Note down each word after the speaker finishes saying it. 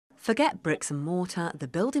Forget bricks and mortar, the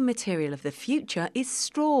building material of the future is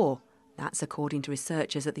straw. That's according to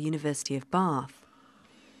researchers at the University of Bath.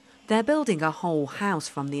 They're building a whole house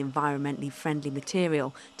from the environmentally friendly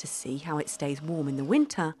material to see how it stays warm in the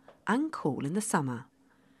winter and cool in the summer.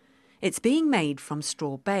 It's being made from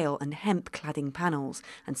straw bale and hemp cladding panels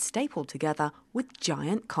and stapled together with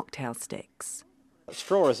giant cocktail sticks.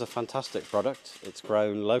 Straw is a fantastic product. It's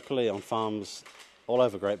grown locally on farms all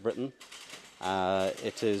over Great Britain.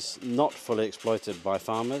 It is not fully exploited by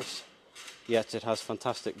farmers, yet it has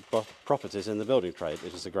fantastic properties in the building trade.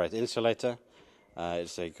 It is a great insulator,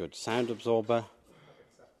 it's a good sound absorber,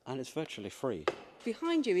 and it's virtually free.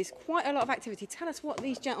 Behind you is quite a lot of activity. Tell us what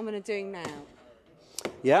these gentlemen are doing now.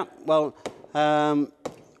 Yeah, well,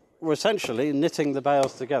 we're essentially knitting the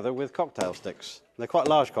bales together with cocktail sticks. They're quite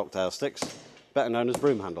large cocktail sticks, better known as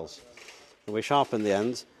broom handles. And we sharpen the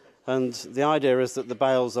ends, and the idea is that the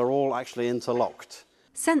bales are all actually interlocked.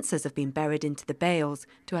 Sensors have been buried into the bales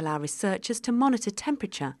to allow researchers to monitor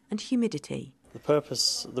temperature and humidity. The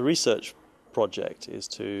purpose of the research project is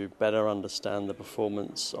to better understand the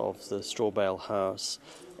performance of the straw bale house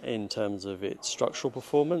in terms of its structural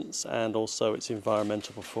performance and also its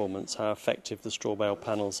environmental performance, how effective the straw bale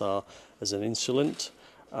panels are as an insulant,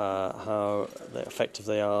 how effective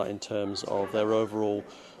they are in terms of their overall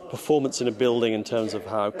performance in a building in terms of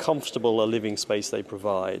how comfortable a living space they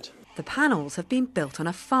provide. The panels have been built on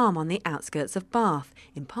a farm on the outskirts of Bath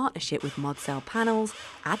in partnership with Modcell Panels,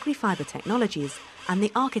 Agri-Fibre Technologies and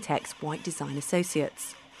the architects White Design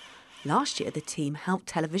Associates. Last year, the team helped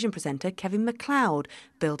television presenter Kevin MacLeod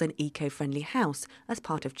build an eco-friendly house as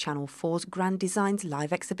part of Channel 4's Grand Designs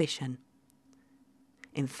live exhibition.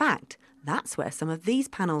 In fact, that's where some of these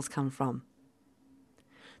panels come from.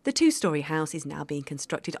 The two-storey house is now being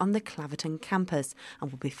constructed on the Claverton campus and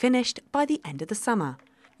will be finished by the end of the summer.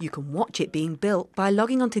 You can watch it being built by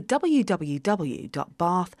logging on to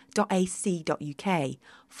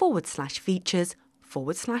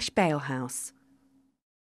www.bath.ac.uk/features/BaleHaus.